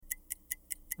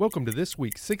Welcome to this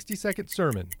week's 60-second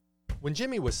sermon. When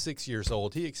Jimmy was 6 years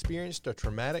old, he experienced a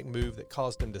traumatic move that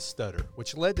caused him to stutter,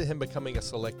 which led to him becoming a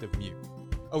selective mute.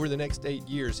 Over the next 8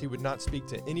 years, he would not speak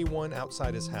to anyone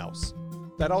outside his house.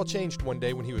 That all changed one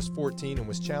day when he was 14 and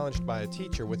was challenged by a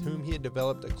teacher with whom he had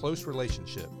developed a close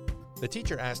relationship. The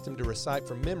teacher asked him to recite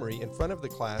from memory in front of the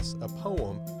class a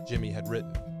poem Jimmy had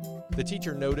written. The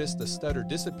teacher noticed the stutter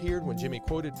disappeared when Jimmy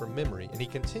quoted from memory, and he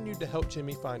continued to help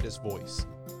Jimmy find his voice.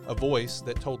 A voice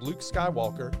that told Luke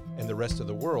Skywalker and the rest of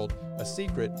the world a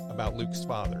secret about Luke's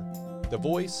father. The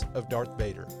voice of Darth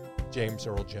Vader, James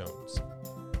Earl Jones.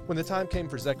 When the time came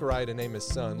for Zechariah to name his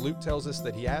son, Luke tells us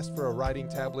that he asked for a writing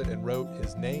tablet and wrote,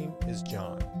 "His name is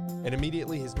John." And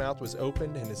immediately his mouth was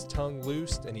opened and his tongue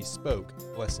loosed, and he spoke,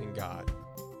 blessing God.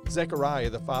 Zechariah,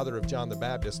 the father of John the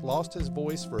Baptist, lost his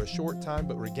voice for a short time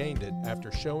but regained it after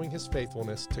showing his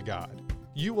faithfulness to God.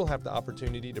 You will have the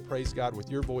opportunity to praise God with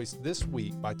your voice this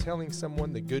week by telling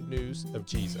someone the good news of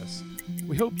Jesus.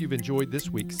 We hope you've enjoyed this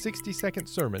week's 60-second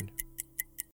sermon